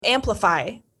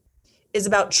Amplify is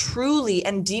about truly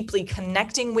and deeply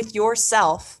connecting with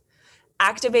yourself,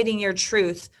 activating your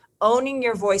truth, owning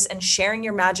your voice, and sharing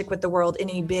your magic with the world in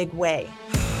a big way.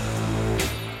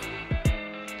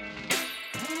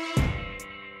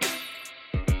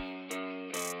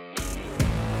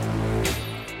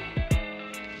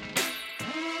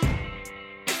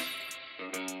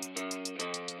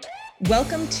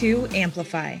 Welcome to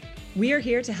Amplify. We are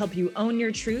here to help you own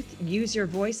your truth, use your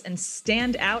voice, and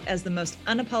stand out as the most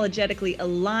unapologetically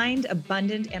aligned,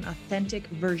 abundant, and authentic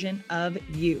version of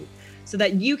you, so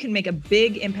that you can make a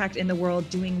big impact in the world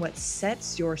doing what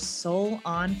sets your soul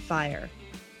on fire.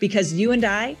 Because you and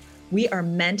I, we are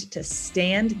meant to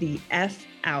stand the F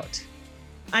out.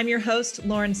 I'm your host,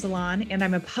 Lauren Salon, and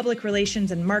I'm a public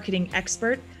relations and marketing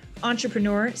expert,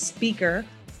 entrepreneur, speaker,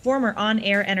 former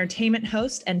on-air entertainment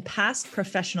host, and past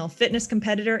professional fitness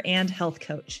competitor and health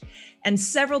coach. And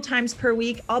several times per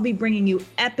week, I'll be bringing you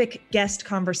epic guest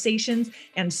conversations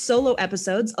and solo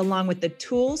episodes, along with the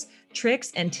tools,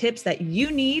 tricks, and tips that you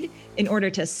need in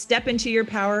order to step into your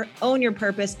power, own your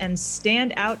purpose, and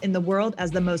stand out in the world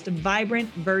as the most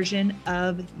vibrant version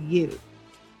of you.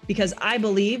 Because I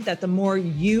believe that the more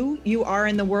you are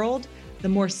in the world, the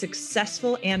more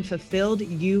successful and fulfilled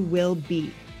you will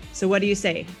be. So what do you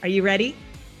say? Are you ready?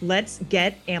 Let's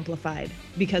get amplified,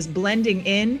 because blending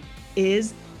in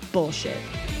is bullshit.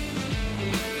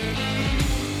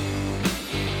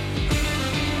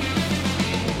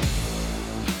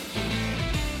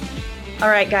 All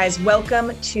right, guys,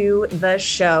 welcome to the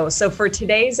show. So for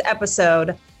today's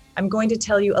episode, I'm going to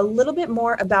tell you a little bit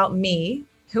more about me,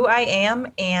 who I am,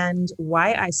 and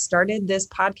why I started this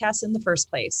podcast in the first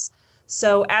place.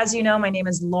 So as you know, my name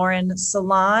is Lauren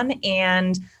Salon,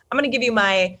 and I'm going to give you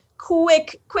my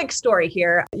quick story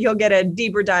here. You'll get a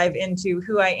deeper dive into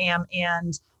who I am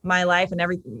and my life and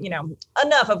everything,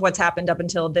 enough of what's happened up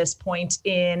until this point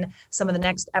in some of the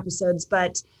next episodes,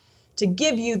 but to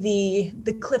give you the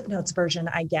Cliff Notes version,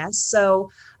 I guess.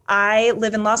 So I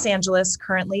live in Los Angeles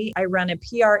currently. I run a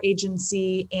PR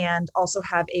agency and also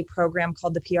have a program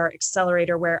called the PR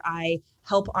Accelerator, where I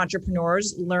help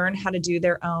entrepreneurs learn how to do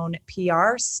their own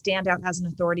PR, stand out as an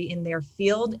authority in their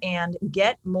field, and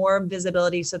get more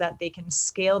visibility so that they can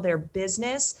scale their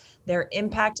business, their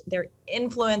impact, their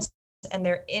influence, and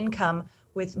their income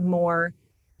with more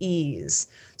ease.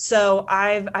 So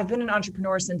I've been an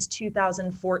entrepreneur since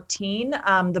 2014.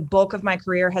 The bulk of my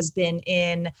career has been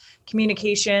in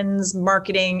communications,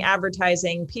 marketing,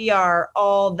 advertising, PR,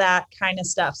 all that kind of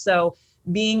stuff. So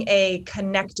being a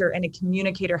connector and a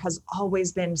communicator has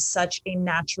always been such a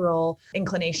natural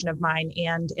inclination of mine,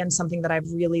 and something that I've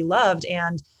really loved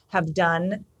and have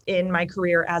done in my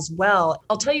career as well.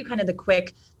 I'll tell you kind of the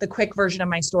quick version of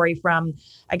my story from,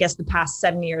 I guess, the past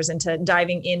 7 years into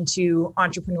diving into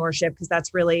entrepreneurship, because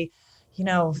that's really,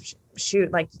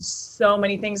 like so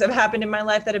many things have happened in my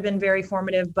life that have been very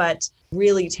formative, but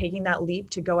really taking that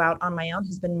leap to go out on my own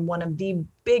has been one of the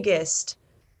biggest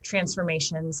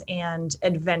transformations and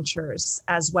adventures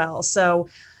as well. So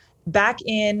back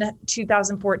in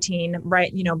 2014,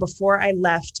 right, before I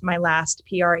left my last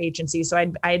PR agency. So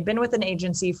I had been with an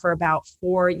agency for about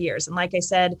 4 years. And like I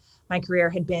said, my career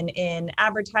had been in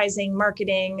advertising,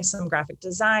 marketing, some graphic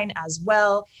design as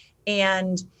well.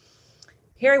 And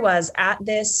here I was at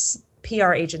this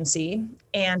PR agency,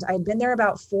 and I'd been there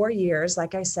about 4 years,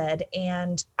 like I said,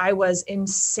 and I was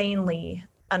insanely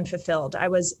unfulfilled. I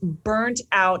was burnt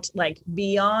out, like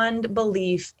beyond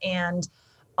belief. And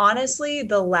honestly,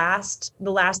 the last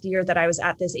year that I was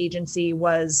at this agency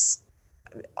was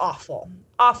awful.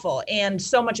 And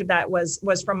so much of that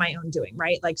was from my own doing,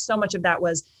 right? Like so much of that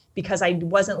was because I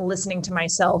wasn't listening to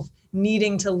myself,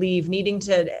 needing to leave, needing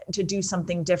to do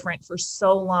something different for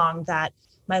so long, that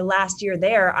my last year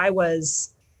there, I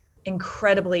was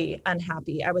incredibly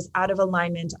unhappy. I was out of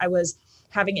alignment. I was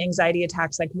having anxiety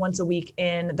attacks like once a week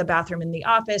in the bathroom in the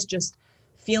office, just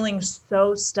feeling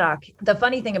so stuck. The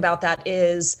funny thing about that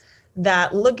is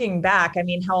that looking back, I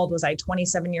mean, how old was I?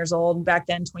 27 years old back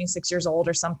then, 26 years old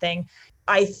or something.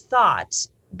 I thought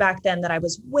back then that I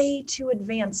was way too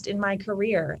advanced in my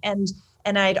career. And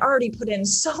I'd already put in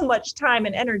so much time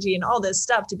and energy and all this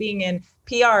stuff to being in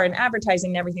PR and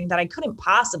advertising and everything, that I couldn't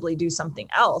possibly do something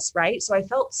else, right? So I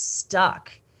felt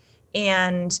stuck.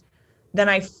 And then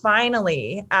I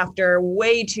finally, after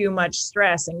way too much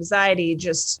stress, anxiety,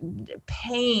 just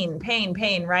pain,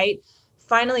 right?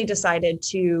 Finally decided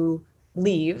to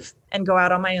leave and go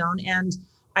out on my own. And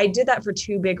I did that for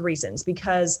two big reasons,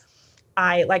 because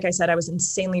like I said, I was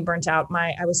insanely burnt out.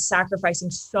 I was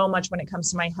sacrificing so much when it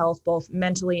comes to my health, both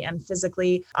mentally and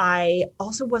physically. I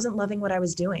also wasn't loving what I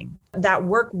was doing. That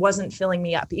work wasn't filling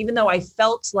me up, even though I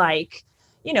felt like,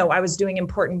 I was doing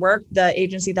important work. The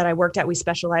agency that I worked at, we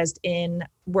specialized in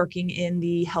working in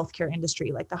the healthcare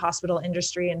industry, like the hospital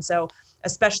industry. And so,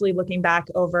 especially looking back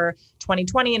over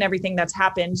 2020 and everything that's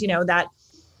happened,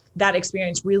 that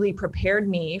experience really prepared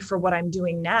me for what I'm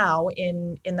doing now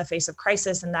in the face of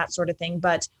crisis and that sort of thing.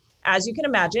 But as you can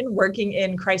imagine, working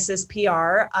in crisis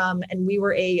PR, and we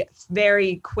were a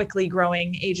very quickly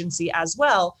growing agency as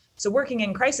well. So working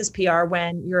in crisis PR,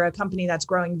 when you're a company that's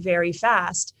growing very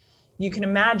fast, you can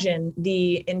imagine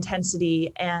the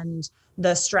intensity and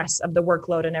the stress of the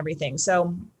workload and everything.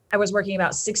 So I was working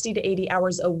about 60 to 80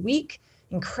 hours a week,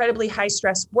 incredibly high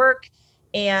stress work.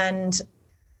 And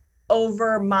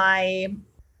over my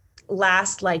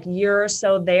last year or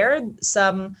so there,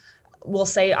 some, we'll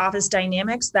say, office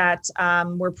dynamics that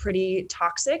were pretty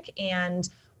toxic. And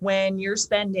when you're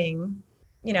spending,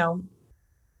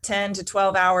 10 to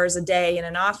 12 hours a day in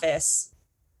an office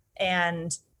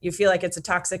and you feel like it's a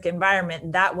toxic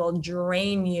environment, that will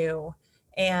drain you.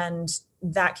 And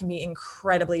that can be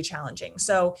incredibly challenging.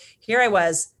 So here I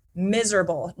was,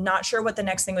 miserable, not sure what the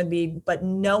next thing would be, but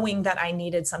knowing that I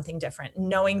needed something different,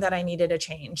 knowing that I needed a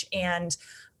change. And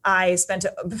I spent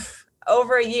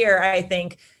over a year, I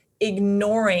think,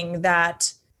 ignoring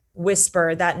that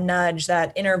whisper, that nudge,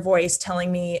 that inner voice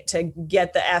telling me to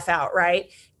get the F out, right?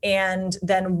 And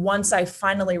then once I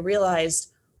finally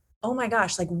realized, oh my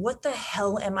gosh, what the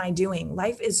hell am I doing?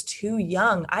 Life is too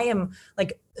young. I am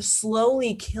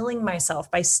slowly killing myself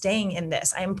by staying in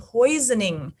this. I am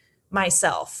poisoning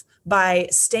myself by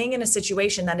staying in a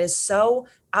situation that is so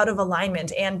out of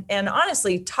alignment and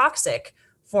honestly toxic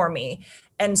for me.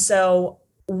 And so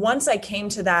once I came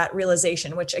to that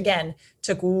realization, which again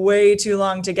took way too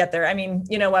long to get there. I mean,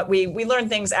 you know what, we learn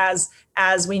things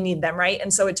as we need them, right?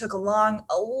 And so it took a long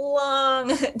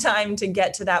time to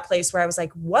get to that place where I was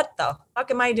like, what the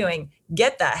fuck am I doing?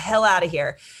 Get the hell out of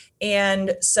here.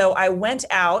 And so I went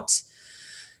out,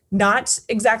 not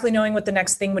exactly knowing what the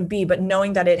next thing would be, but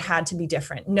knowing that it had to be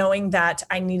different, knowing that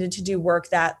I needed to do work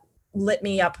that lit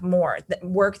me up more,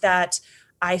 work that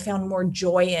I found more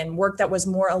joy in, work that was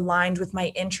more aligned with my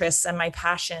interests and my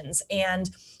passions. And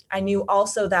I knew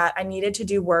also that I needed to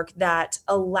do work that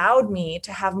allowed me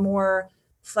to have more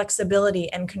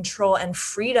flexibility and control and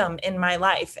freedom in my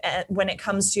life when it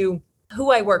comes to who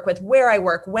I work with, where I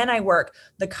work, when I work,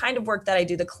 the kind of work that I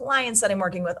do, the clients that I'm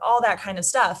working with, all that kind of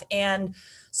stuff. And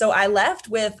so I left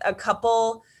with a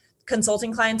couple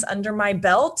consulting clients under my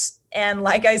belt. And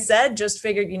like I said, just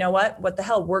figured, you know what the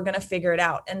hell, we're going to figure it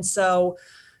out. And so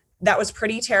that was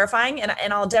pretty terrifying.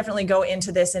 And I'll definitely go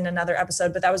into this in another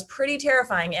episode, but that was pretty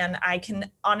terrifying. And I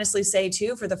can honestly say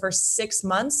too, for the first 6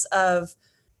 months of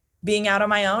being out on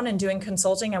my own and doing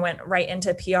consulting, I went right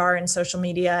into PR and social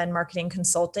media and marketing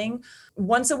consulting.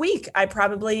 Once a week, I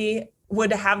probably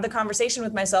would have the conversation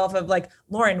with myself of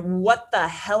Lauren, what the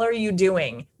hell are you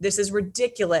doing? This is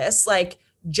ridiculous.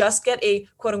 Just get a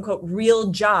quote unquote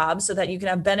real job so that you can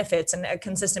have benefits and a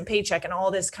consistent paycheck and all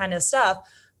this kind of stuff.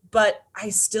 But I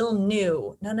still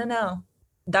knew, no,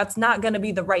 that's not going to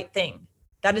be the right thing.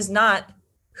 That is not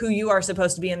who you are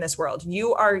supposed to be in this world.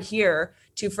 You are here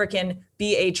to freaking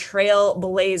be a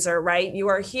trailblazer, right? You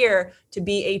are here to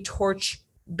be a torch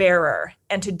bearer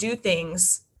and to do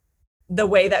things the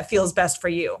way that feels best for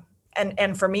you.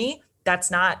 And for me,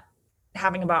 that's not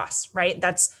having a boss, right?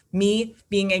 That's me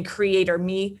being a creator,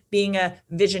 me being a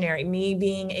visionary, me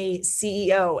being a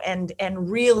CEO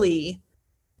and really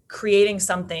creating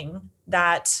something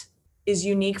that is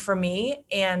unique for me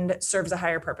and serves a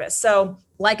higher purpose. So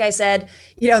like I said,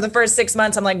 the first 6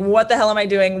 months, I'm like, what the hell am I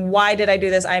doing? Why did I do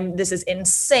this? This is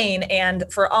insane. And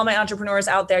for all my entrepreneurs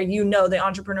out there, the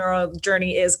entrepreneurial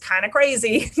journey is kind of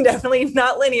crazy, definitely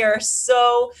not linear.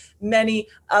 So many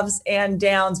ups and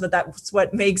downs, but that's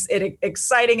what makes it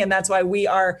exciting. And that's why we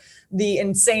are the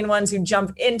insane ones who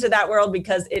jump into that world,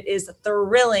 because it is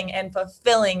thrilling and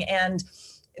fulfilling, and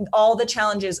all the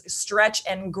challenges stretch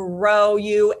and grow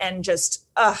you, and just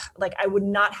I would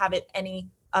not have it any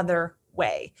other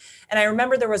way. And I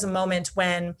remember there was a moment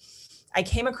when I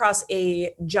came across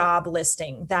a job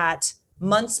listing that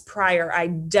months prior I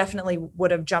definitely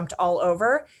would have jumped all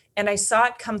over, and I saw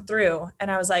it come through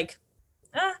and I was like,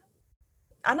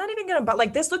 I'm not even gonna,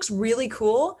 but this looks really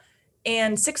cool.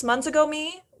 And 6 months ago,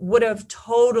 me would have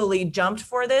totally jumped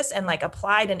for this and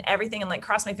applied and everything and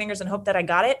crossed my fingers and hoped that I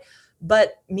got it.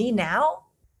 But me now,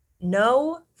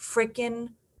 no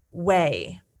freaking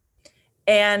way.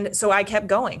 And so I kept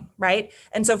going, right?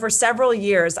 And so for several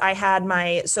years, I had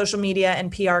my social media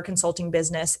and PR consulting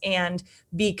business. And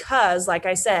because, like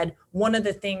I said, one of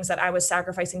the things that I was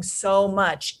sacrificing so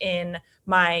much in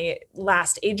my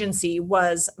last agency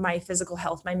was my physical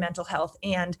health, my mental health.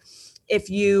 And if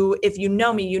you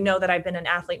know me, you know that I've been an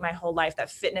athlete my whole life, that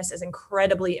fitness is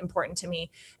incredibly important to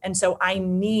me. And so I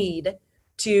need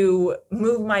to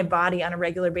move my body on a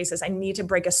regular basis. I need to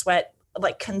break a sweat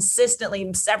like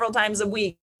consistently several times a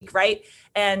week, right?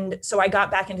 And so I got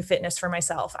back into fitness for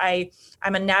myself.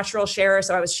 I'm a natural sharer,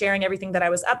 so I was sharing everything that I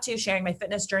was up to, sharing my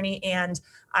fitness journey, and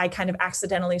I kind of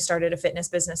accidentally started a fitness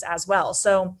business as well.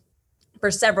 So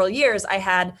for several years I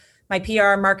had my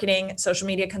PR, marketing, social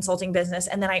media consulting business,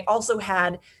 and then I also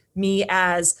had me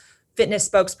as fitness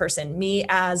spokesperson, me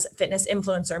as fitness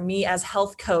influencer, me as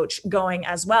health coach going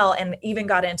as well, and even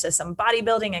got into some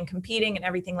bodybuilding and competing and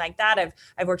everything like that.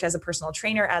 I've worked as a personal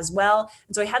trainer as well.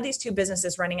 And so I had these two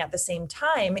businesses running at the same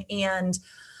time, and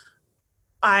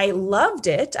I loved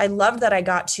it. I loved that I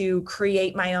got to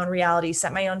create my own reality,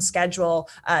 set my own schedule,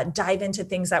 dive into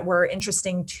things that were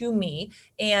interesting to me,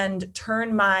 and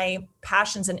turn my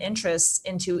passions and interests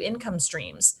into income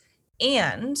streams.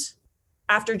 And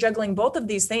after juggling both of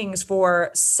these things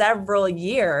for several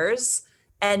years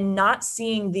and not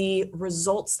seeing the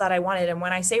results that I wanted. And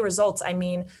when I say results, I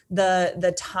mean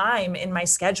the time in my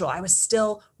schedule. I was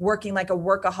still working like a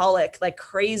workaholic, like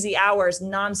crazy hours,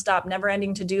 nonstop, never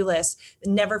ending to-do list,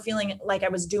 never feeling like I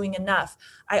was doing enough.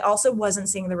 I also wasn't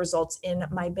seeing the results in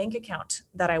my bank account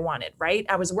that I wanted, right?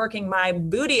 I was working my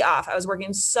booty off. I was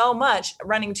working so much,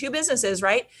 running two businesses,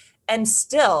 right? And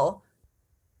still,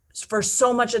 for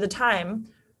so much of the time,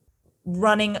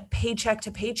 running paycheck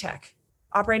to paycheck,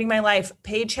 operating my life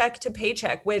paycheck to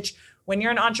paycheck, which when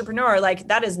you're an entrepreneur, like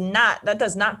that does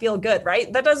not feel good,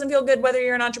 right? That doesn't feel good whether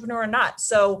you're an entrepreneur or not.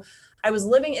 So I was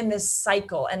living in this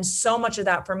cycle. And so much of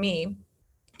that for me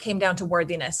came down to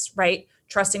worthiness, right?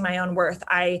 Trusting my own worth.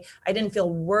 I didn't feel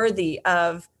worthy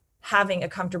of having a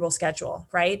comfortable schedule,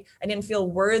 right? I didn't feel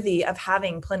worthy of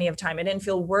having plenty of time. I didn't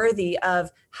feel worthy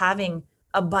of having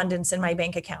abundance in my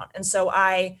bank account. And so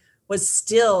I was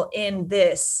still in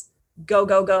this go,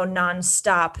 go, go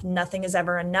nonstop, nothing is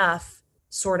ever enough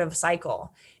sort of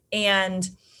cycle. And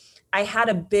I had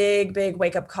a big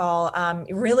wake up call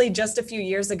really just a few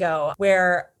years ago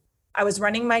where I was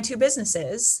running my two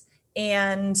businesses,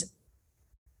 and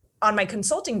on my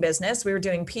consulting business, we were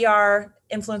doing PR,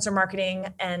 influencer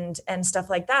marketing, and stuff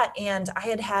like that. And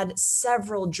I had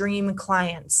several dream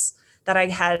clients that I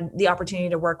had the opportunity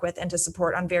to work with and to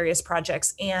support on various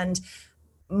projects. And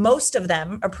most of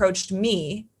them approached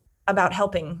me about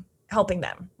helping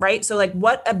them, right? So like,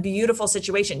 what a beautiful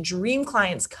situation. Dream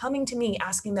clients coming to me,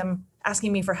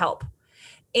 asking me for help.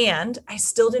 And I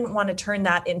still didn't want to turn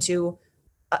that into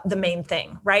the main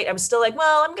thing, right? I was still like,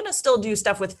 well, I'm going to still do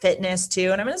stuff with fitness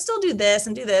too. And I'm going to still do this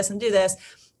and do this and do this.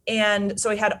 And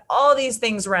so I had all these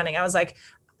things running. I was like,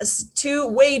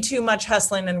 way too much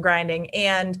hustling and grinding.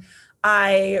 And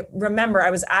I remember I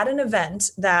was at an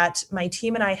event that my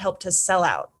team and I helped to sell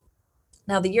out.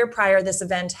 Now, the year prior, this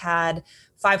event had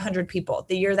 500 people.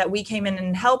 The year that we came in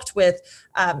and helped with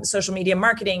social media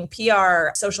marketing, PR,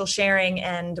 social sharing,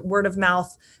 and word of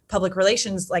mouth public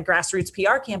relations, like grassroots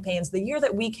PR campaigns, the year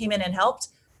that we came in and helped,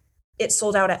 it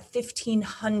sold out at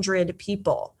 1,500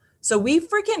 people. So we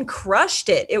freaking crushed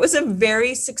it. It was a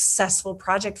very successful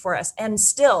project for us. And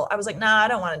still, I was like, nah, I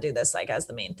don't want to do this like as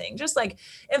the main thing. Just like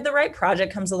if the right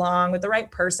project comes along with the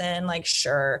right person, like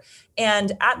sure.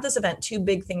 And at this event, two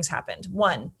big things happened.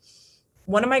 One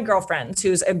of my girlfriends,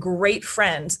 who's a great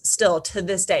friend still to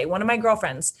this day, one of my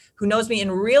girlfriends who knows me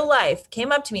in real life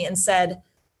came up to me and said,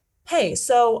 hey,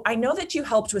 so I know that you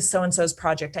helped with so-and-so's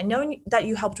project. I know that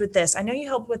you helped with this. I know you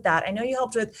helped with that. I know you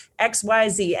helped with X, Y,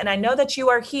 Z. And I know that you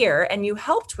are here and you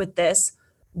helped with this,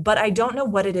 but I don't know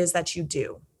what it is that you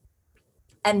do.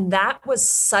 And that was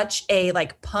such a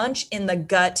like punch in the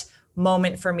gut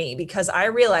moment for me, because I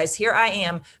realized here I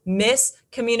am, Miss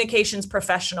Communications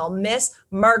Professional, Miss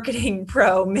Marketing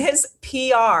Pro, Miss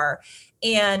PR.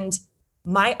 And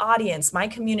my audience, my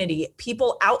community,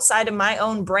 people outside of my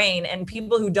own brain and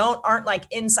people who aren't like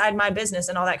inside my business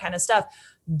and all that kind of stuff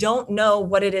don't know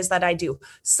what it is that I do.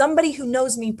 Somebody who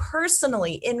knows me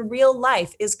personally in real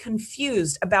life is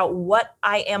confused about what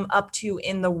I am up to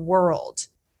in the world.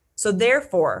 So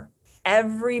therefore,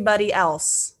 everybody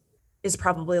else is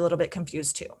probably a little bit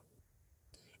confused too.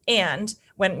 And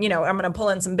when, I'm going to pull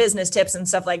in some business tips and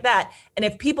stuff like that. And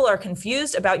if people are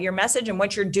confused about your message and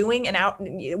what you're doing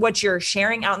and what you're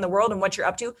sharing out in the world and what you're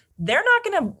up to, they're not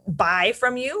going to buy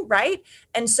from you, right?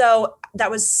 And so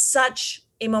that was such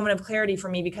a moment of clarity for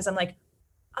me, because I'm like,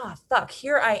 fuck,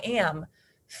 here I am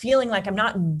feeling like I'm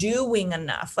not doing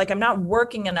enough, like I'm not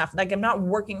working enough, like I'm not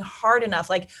working hard enough.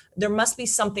 Like there must be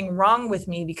something wrong with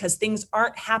me because things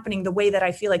aren't happening the way that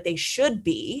I feel like they should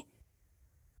be.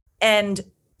 And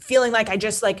feeling like I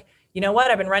just like, you know what,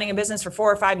 I've been running a business for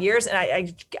 4 or 5 years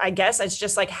and I guess it's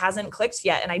just like hasn't clicked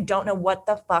yet. And I don't know what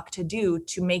the fuck to do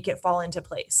to make it fall into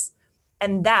place.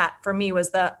 And that for me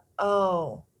was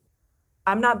oh,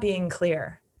 I'm not being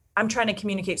clear. I'm trying to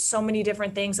communicate so many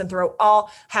different things and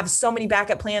have so many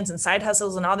backup plans and side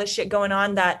hustles and all this shit going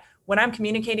on that when I'm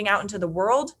communicating out into the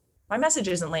world, my message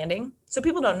isn't landing. So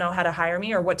people don't know how to hire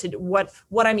me or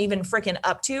what I'm even freaking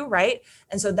up to, right?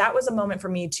 And so that was a moment for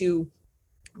me to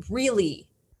really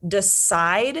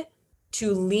decide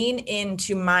to lean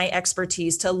into my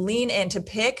expertise, to lean in, to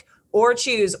pick or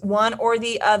choose one or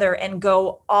the other and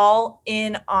go all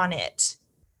in on it.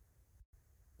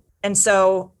 And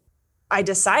so I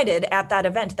decided at that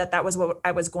event that was what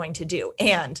I was going to do.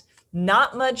 And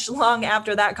not much long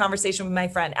after that conversation with my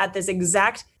friend at this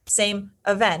exact same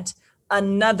event,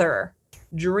 another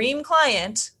dream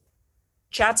client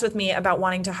chats with me about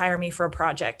wanting to hire me for a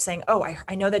project, saying, oh,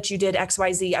 I know that you did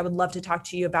XYZ. I would love to talk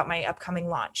to you about my upcoming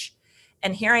launch.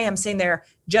 And here I am sitting there,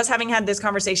 just having had this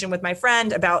conversation with my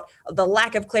friend about the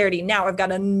lack of clarity. Now I've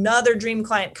got another dream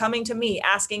client coming to me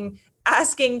asking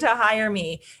to hire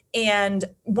me. And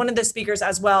one of the speakers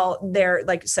as well, there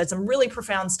like said some really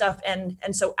profound stuff. And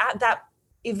so at that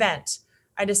event,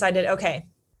 I decided, okay,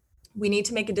 we need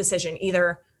to make a decision.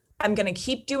 Either I'm going to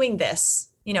keep doing this,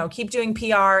 keep doing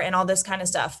PR and all this kind of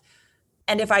stuff.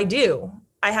 And if I do,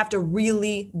 I have to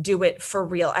really do it for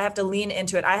real. I have to lean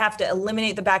into it. I have to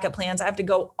eliminate the backup plans. I have to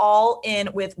go all in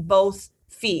with both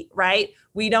feet, right?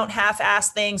 We don't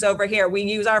half-ass things over here. We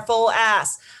use our full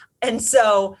ass. And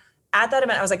so at that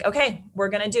event, I was like, okay, we're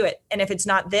going to do it. And if it's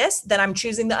not this, then I'm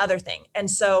choosing the other thing. And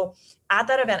so at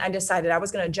that event, I decided I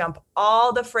was going to jump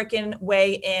all the freaking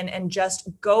way in and just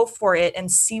go for it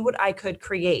and see what I could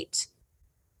create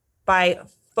by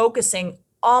focusing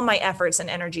all my efforts and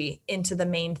energy into the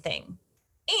main thing.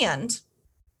 And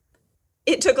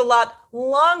it took a lot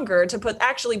longer to put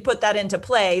that into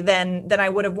play than I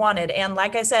would have wanted. And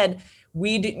like I said,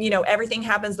 everything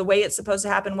happens the way it's supposed to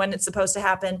happen, when it's supposed to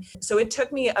happen. So it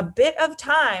took me a bit of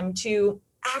time to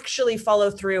actually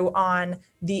follow through on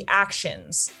the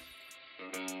actions.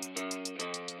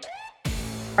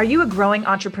 Are you a growing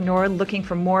entrepreneur looking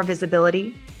for more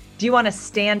visibility? Do you want to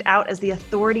stand out as the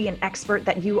authority and expert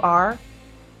that you are?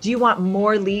 Do you want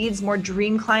more leads, more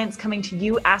dream clients coming to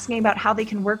you asking about how they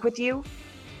can work with you?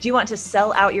 Do you want to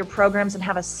sell out your programs and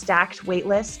have a stacked wait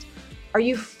list? Are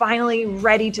you finally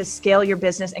ready to scale your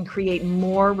business and create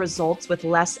more results with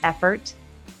less effort?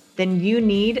 Then you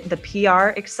need the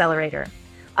PR Accelerator,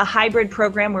 a hybrid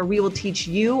program where we will teach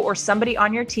you or somebody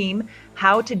on your team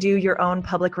how to do your own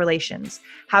public relations,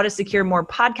 how to secure more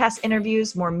podcast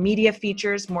interviews, more media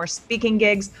features, more speaking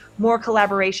gigs, more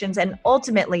collaborations, and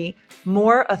ultimately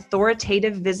more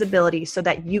authoritative visibility so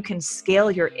that you can scale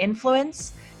your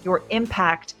influence, your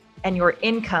impact, and your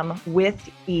income with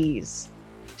ease.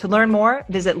 To learn more,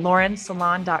 visit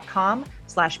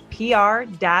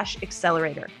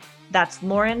laurensalon.com/PR-accelerator. That's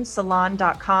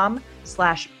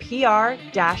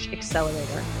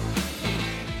laurensalon.com/PR-accelerator.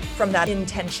 From that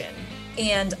intention.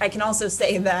 And I can also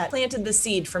say that planted the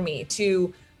seed for me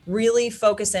to really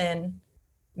focus in,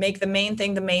 make the main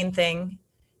thing.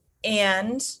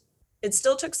 And it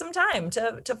still took some time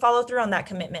to follow through on that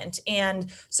commitment.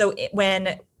 And so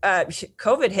when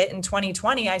COVID hit in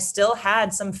 2020, I still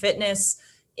had some fitness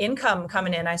income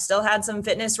coming in. I still had some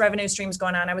fitness revenue streams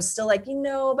going on. I was still like,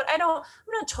 but I'm not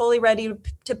totally ready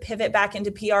to pivot back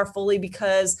into PR fully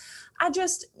because I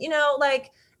just,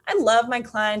 I love my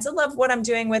clients. I love what I'm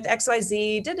doing with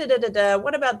XYZ,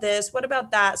 what about this? What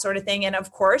about that sort of thing? And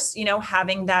of course,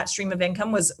 having that stream of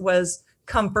income was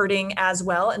comforting as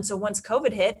well. And so once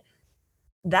COVID hit,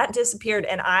 that disappeared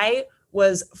and I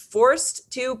was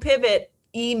forced to pivot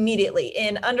immediately.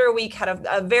 In under a week, had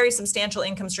a very substantial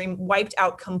income stream wiped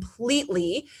out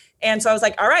completely. And so I was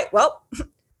like, all right, well,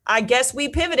 I guess we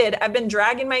pivoted. I've been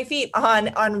dragging my feet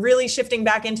on really shifting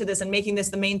back into this and making this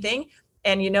the main thing.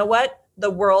 And you know what?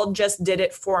 The world just did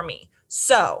it for me.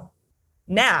 So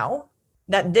now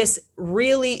that this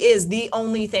really is the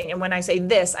only thing, and when I say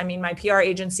this, I mean my PR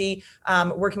agency,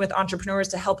 working with entrepreneurs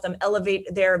to help them elevate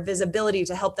their visibility,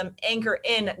 to help them anchor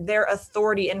in their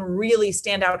authority and really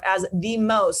stand out as the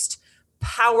most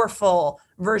powerful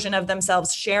version of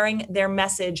themselves, sharing their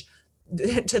message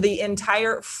to the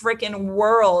entire freaking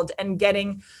world and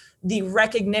getting the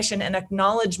recognition and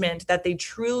acknowledgement that they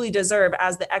truly deserve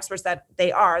as the experts that they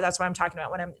are. That's what I'm talking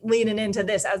about when I'm leaning into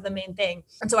this as the main thing.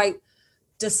 And so I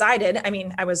decided, I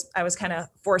mean, I was kind of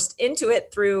forced into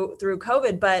it through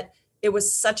COVID, but it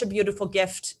was such a beautiful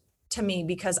gift to me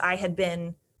because I had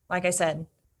been, like I said,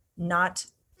 not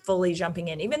fully jumping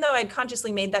in, even though I'd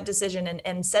consciously made that decision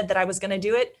and said that I was going to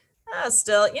do it.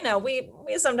 Still, we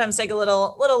sometimes take a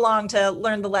little long to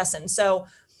learn the lesson. So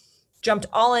jumped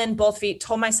all in, both feet,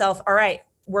 told myself, all right,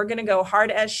 we're going to go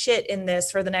hard as shit in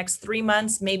this for the next 3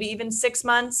 months, maybe even 6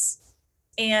 months.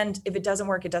 And if it doesn't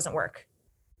work, it doesn't work.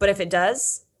 But if it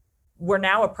does, we're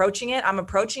now approaching it. I'm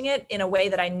approaching it in a way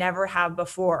that I never have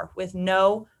before with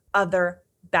no other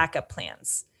backup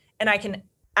plans. And I can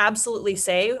absolutely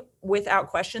say without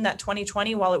question that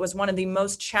 2020, while it was one of the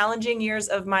most challenging years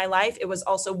of my life, it was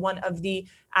also one of the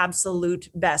absolute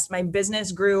best. My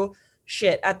business grew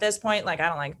shit at this point. Like,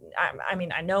 I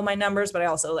mean, I know my numbers, but I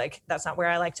also that's not where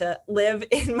I like to live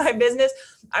in my business.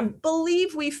 I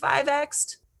believe we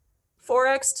 5x'd,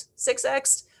 4x'd,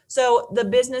 6x'd. So the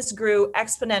business grew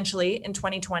exponentially in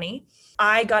 2020.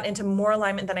 I got into more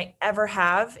alignment than I ever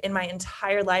have in my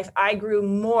entire life. I grew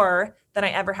more than I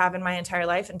ever have in my entire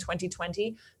life in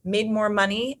 2020, made more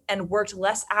money and worked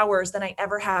less hours than I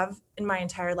ever have in my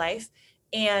entire life.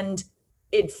 And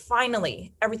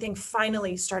everything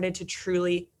finally started to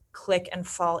truly click and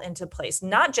fall into place,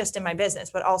 not just in my business,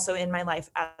 but also in my life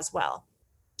as well,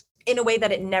 in a way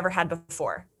that it never had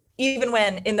before. Even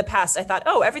when in the past I thought,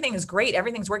 oh, everything is great,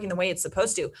 everything's working the way it's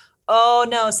supposed to. Oh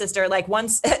no, sister,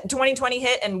 once 2020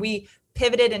 hit and we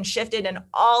pivoted and shifted and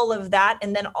all of that,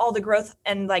 and then all the growth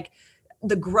and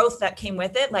the growth that came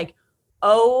with it,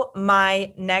 oh,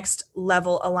 my next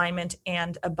level alignment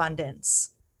and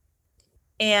abundance.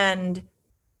 And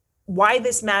why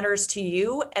this matters to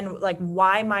you and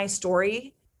why my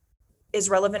story is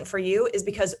relevant for you is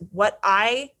because what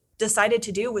I decided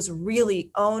to do was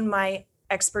really own my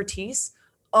expertise,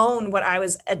 own what I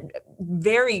was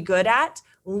very good at,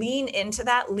 lean into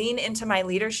that, lean into my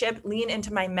leadership, lean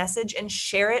into my message and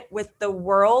share it with the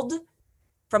world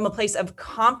from a place of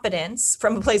confidence,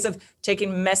 from a place of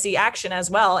taking messy action as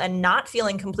well and not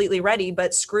feeling completely ready,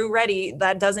 but screw ready,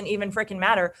 that doesn't even freaking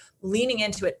matter. Leaning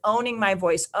into it, owning my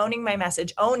voice, owning my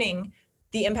message, owning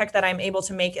the impact that I'm able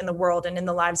to make in the world and in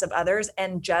the lives of others,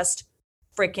 and just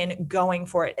freaking going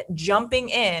for it, jumping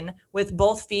in with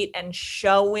both feet and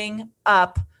showing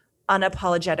up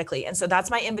unapologetically. And so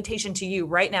that's my invitation to you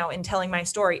right now in telling my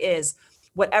story is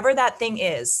whatever that thing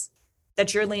is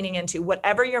that you're leaning into,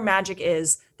 whatever your magic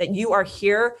is that you are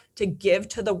here to give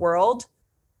to the world,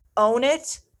 own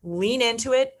it, lean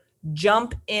into it,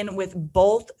 jump in with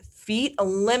both feet,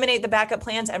 eliminate the backup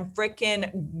plans and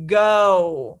freaking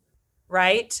go,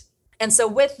 right? And so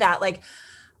with that,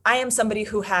 I am somebody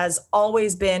who has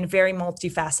always been very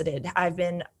multifaceted. I've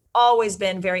always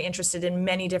been very interested in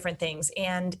many different things.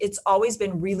 And it's always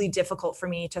been really difficult for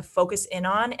me to focus in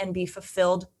on and be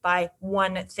fulfilled by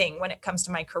one thing when it comes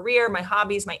to my career, my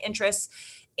hobbies, my interests.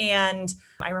 And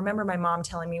I remember my mom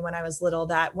telling me when I was little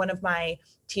that one of my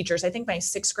teachers, I think my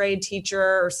 6th grade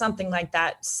teacher or something like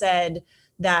that, said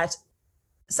that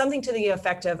something to the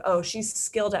effect of, oh, she's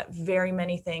skilled at very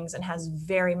many things and has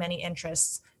very many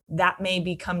interests. That may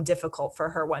become difficult for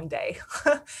her one day.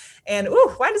 And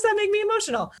why does that make me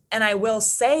emotional? And I will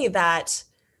say that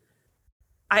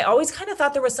I always kind of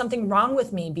thought there was something wrong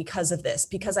with me because of this,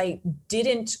 because I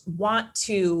didn't want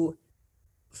to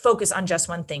focus on just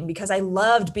one thing, because I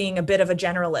loved being a bit of a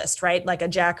generalist, right? Like a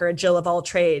Jack or a Jill of all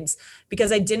trades,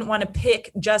 because I didn't want to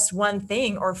pick just one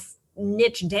thing or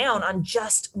niche down on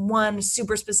just one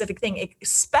super specific thing,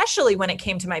 especially when it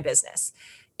came to my business.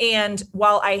 And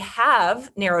while I have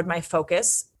narrowed my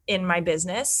focus in my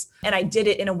business, and I did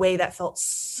it in a way that felt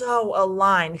so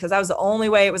aligned, because that was the only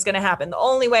way it was going to happen. The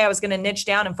only way I was going to niche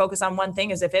down and focus on one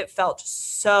thing is if it felt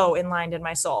so aligned in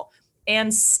my soul.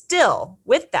 And still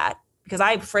with that, because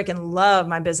I freaking love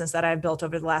my business that I've built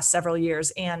over the last several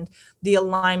years and the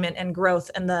alignment and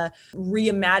growth and the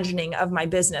reimagining of my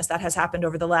business that has happened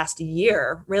over the last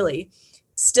year, really,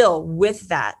 still with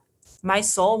that, my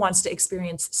soul wants to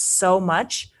experience so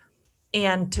much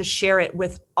and to share it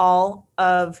with all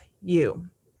of you.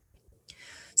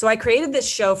 So I created this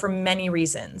show for many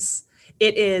reasons.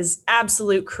 It is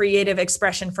absolute creative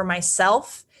expression for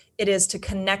myself. It is to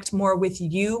connect more with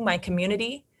you, my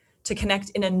community, to connect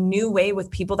in a new way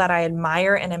with people that I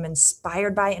admire and am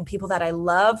inspired by and people that I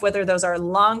love, whether those are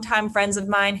longtime friends of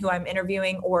mine who I'm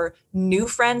interviewing or new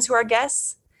friends who are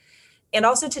guests. And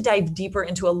also to dive deeper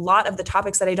into a lot of the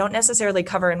topics that I don't necessarily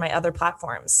cover in my other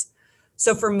platforms.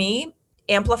 So for me,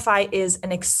 Amplify is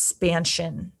an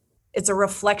expansion. It's a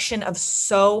reflection of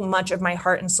so much of my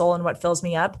heart and soul and what fills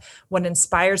me up, what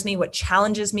inspires me, what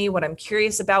challenges me, what I'm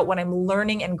curious about, what I'm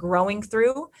learning and growing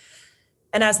through.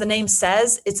 And as the name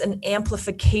says, it's an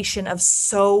amplification of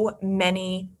so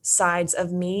many sides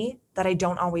of me that I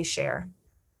don't always share.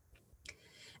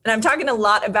 And I'm talking a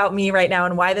lot about me right now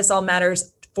and why this all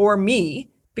matters for me,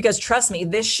 because trust me,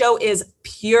 this show is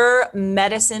pure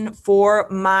medicine for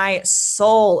my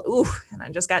soul. Ooh, and I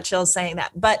just got chills saying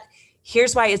that. But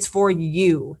here's why it's for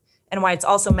you and why it's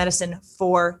also medicine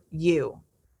for you.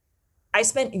 I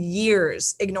spent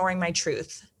years ignoring my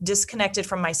truth, disconnected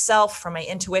from myself, from my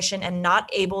intuition, and not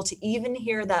able to even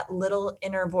hear that little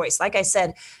inner voice. Like I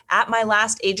said, at my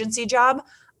last agency job,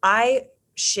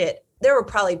 there were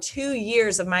probably 2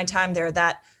 years of my time there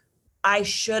that I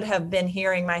should have been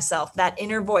hearing myself, that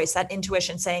inner voice, that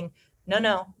intuition saying,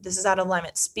 no, this is out of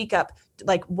alignment. Speak up,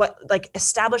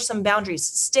 establish some boundaries,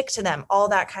 stick to them, all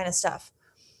that kind of stuff.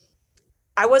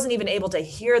 I wasn't even able to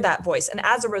hear that voice. And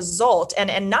as a result,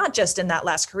 and not just in that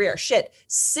last career,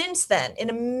 since then,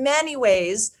 in many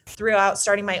ways, throughout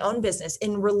starting my own business,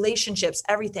 in relationships,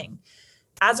 everything,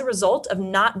 as a result of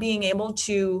not being able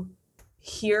to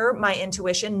hear my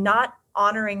intuition, not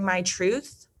honoring my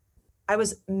truth, I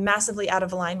was massively out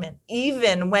of alignment,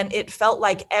 even when it felt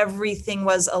like everything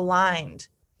was aligned.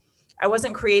 I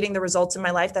wasn't creating the results in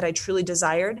my life that I truly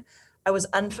desired. I was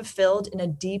unfulfilled in a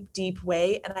deep, deep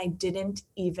way, and I didn't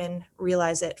even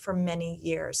realize it for many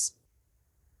years.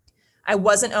 I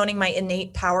wasn't owning my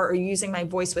innate power or using my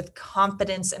voice with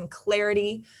confidence and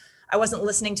clarity. I wasn't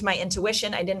listening to my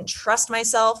intuition. I didn't trust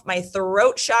myself. My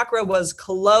throat chakra was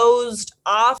closed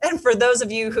off. And for those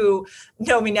of you who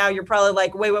know me now, you're probably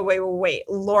like, wait.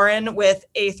 Lauren with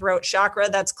a throat chakra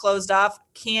that's closed off,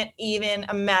 can't even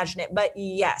imagine it. But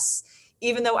yes,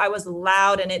 even though I was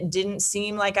loud and it didn't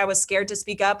seem like I was scared to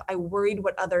speak up, I worried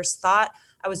what others thought.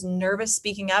 I was nervous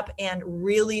speaking up and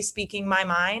really speaking my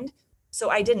mind. So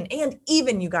I didn't. And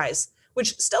even you guys,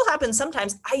 which still happens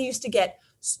sometimes, I used to get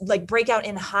break out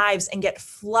in hives and get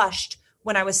flushed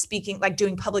when I was speaking, like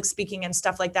doing public speaking and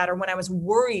stuff like that, or when I was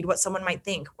worried what someone might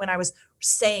think when I was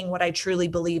saying what I truly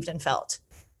believed and felt.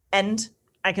 And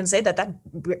I can say that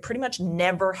pretty much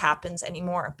never happens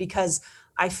anymore because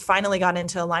I finally got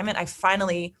into alignment. I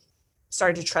finally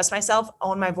started to trust myself,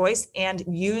 own my voice, and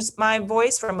use my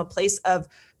voice from a place of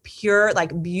pure,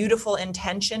 beautiful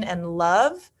intention and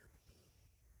love.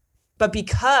 But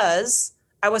because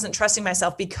I wasn't trusting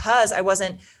myself, because I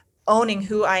wasn't owning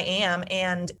who I am,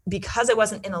 and because I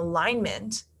wasn't in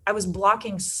alignment, I was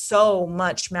blocking so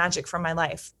much magic from my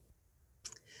life.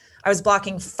 I was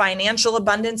blocking financial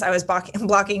abundance. I was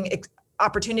blocking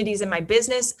opportunities in my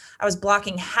business. I was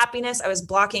blocking happiness. I was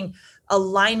blocking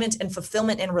alignment and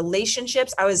fulfillment in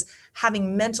relationships. I was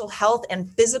having mental health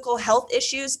and physical health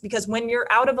issues because when you're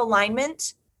out of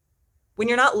alignment, when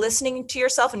you're not listening to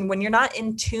yourself and when you're not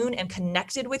in tune and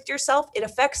connected with yourself, it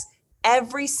affects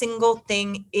every single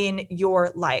thing in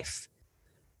your life.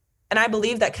 And I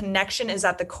believe that connection is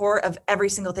at the core of every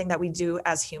single thing that we do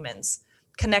as humans.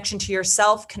 Connection to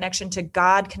yourself, connection to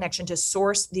God, connection to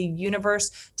source, the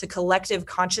universe, to collective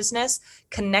consciousness,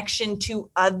 connection to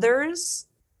others.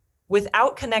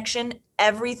 Without connection,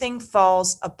 everything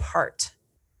falls apart.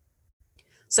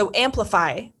 So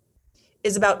Amplify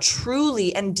is about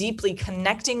truly and deeply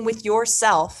connecting with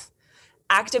yourself,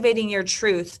 activating your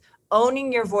truth,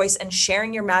 owning your voice, and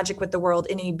sharing your magic with the world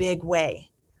in a big way.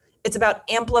 It's about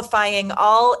amplifying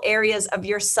all areas of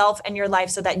yourself and your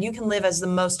life so that you can live as the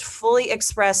most fully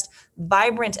expressed,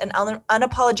 vibrant, and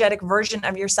unapologetic version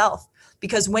of yourself.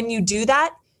 Because when you do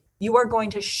that, you are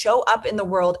going to show up in the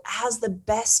world as the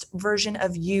best version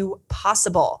of you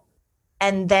possible.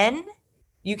 And then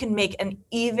you can make an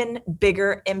even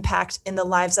bigger impact in the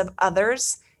lives of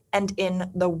others and in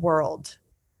the world.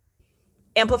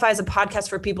 Amplify is a podcast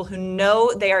for people who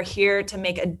know they are here to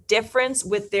make a difference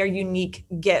with their unique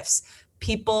gifts.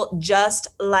 People just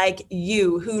like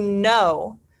you who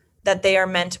know that they are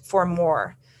meant for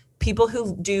more. People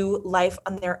who do life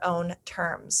on their own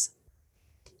terms.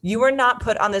 You were not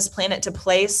put on this planet to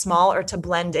play small or to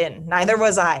blend in. Neither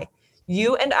was I.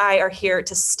 You and I are here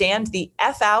to stand the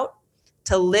F out,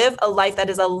 to live a life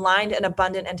that is aligned and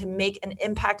abundant, and to make an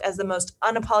impact as the most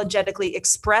unapologetically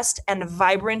expressed and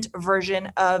vibrant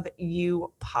version of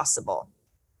you possible.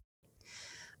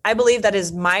 I believe that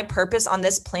is my purpose on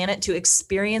this planet, to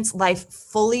experience life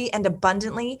fully and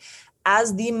abundantly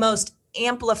as the most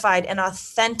amplified and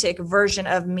authentic version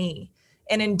of me.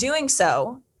 And in doing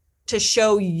so, to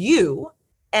show you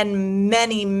and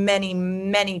many, many,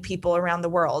 many people around the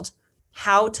world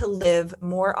how to live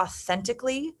more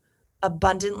authentically,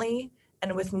 abundantly,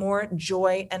 and with more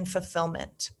joy and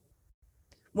fulfillment.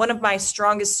 One of my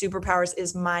strongest superpowers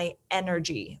is my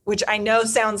energy, which I know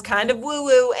sounds kind of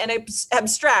woo-woo and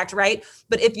abstract, right?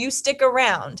 But if you stick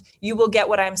around, you will get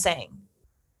what I'm saying.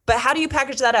 But how do you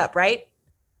package that up, right?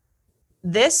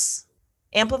 This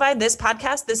Amplified, this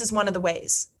podcast, this is one of the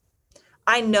ways.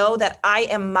 I know that I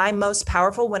am my most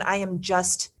powerful when I am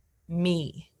just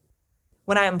me,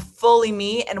 when I am fully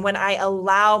me, and when I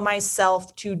allow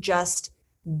myself to just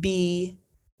be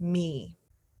me.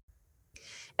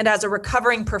 And as a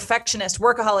recovering perfectionist,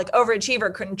 workaholic,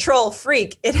 overachiever, control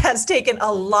freak, it has taken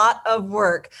a lot of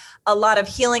work, a lot of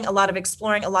healing, a lot of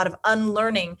exploring, a lot of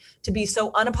unlearning to be so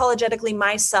unapologetically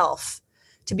myself,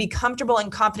 to be comfortable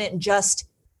and confident just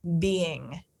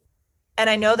being. And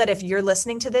I know that if you're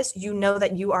listening to this, you know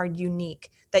that you are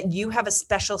unique, that you have a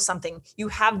special something. You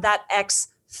have that X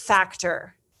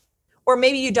factor. Or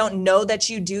maybe you don't know that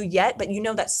you do yet, but you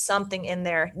know that something in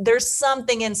there, there's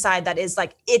something inside that is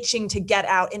like itching to get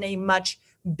out in a much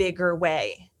bigger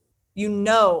way. You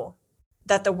know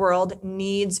that the world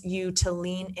needs you to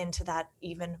lean into that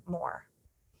even more.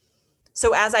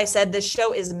 So as I said, this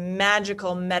show is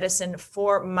magical medicine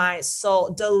for my soul,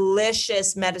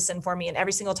 delicious medicine for me. And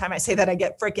every single time I say that, I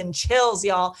get freaking chills,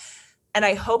 y'all. And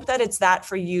I hope that it's that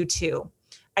for you too.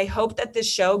 I hope that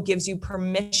this show gives you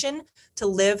permission to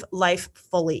live life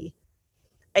fully.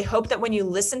 I hope that when you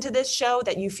listen to this show,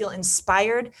 that you feel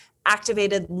inspired,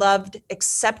 activated, loved,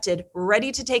 accepted,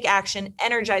 ready to take action,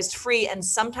 energized, free, and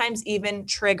sometimes even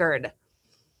triggered.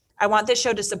 I want this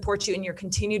show to support you in your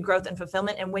continued growth and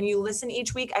fulfillment. And when you listen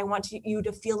each week, I want you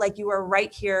to feel like you are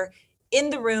right here in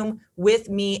the room with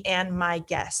me and my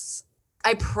guests.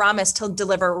 I promise to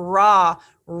deliver raw,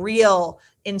 real,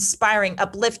 inspiring,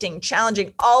 uplifting,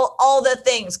 challenging, all the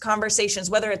things, conversations,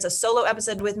 whether it's a solo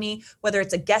episode with me, whether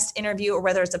it's a guest interview, or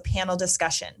whether it's a panel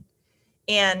discussion.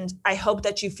 And I hope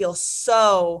that you feel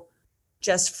so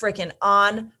just freaking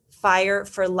on fire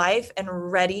for life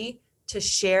and ready to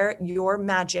share your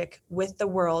magic with the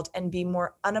world and be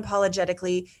more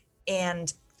unapologetically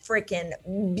and freaking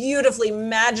beautifully,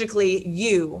 magically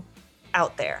you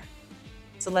out there.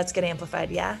 So let's get amplified,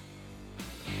 yeah?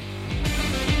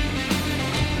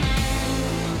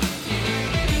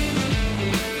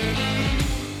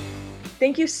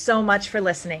 Thank you so much for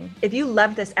listening. If you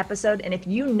loved this episode and if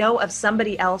you know of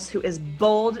somebody else who is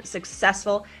bold,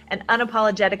 successful, and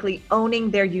unapologetically owning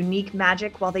their unique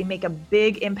magic while they make a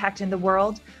big impact in the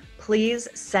world, please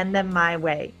send them my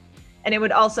way. And it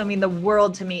would also mean the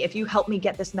world to me if you help me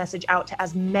get this message out to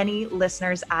as many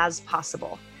listeners as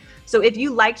possible. So if you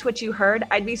liked what you heard,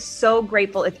 I'd be so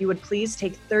grateful if you would please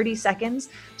take 30 seconds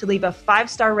to leave a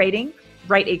 5-star rating,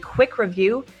 write a quick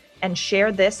review, and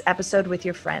share this episode with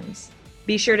your friends.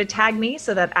 Be sure to tag me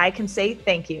so that I can say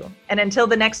thank you. And until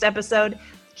the next episode,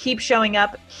 keep showing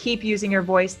up, keep using your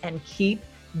voice, and keep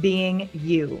being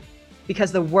you,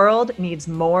 because the world needs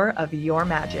more of your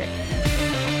magic.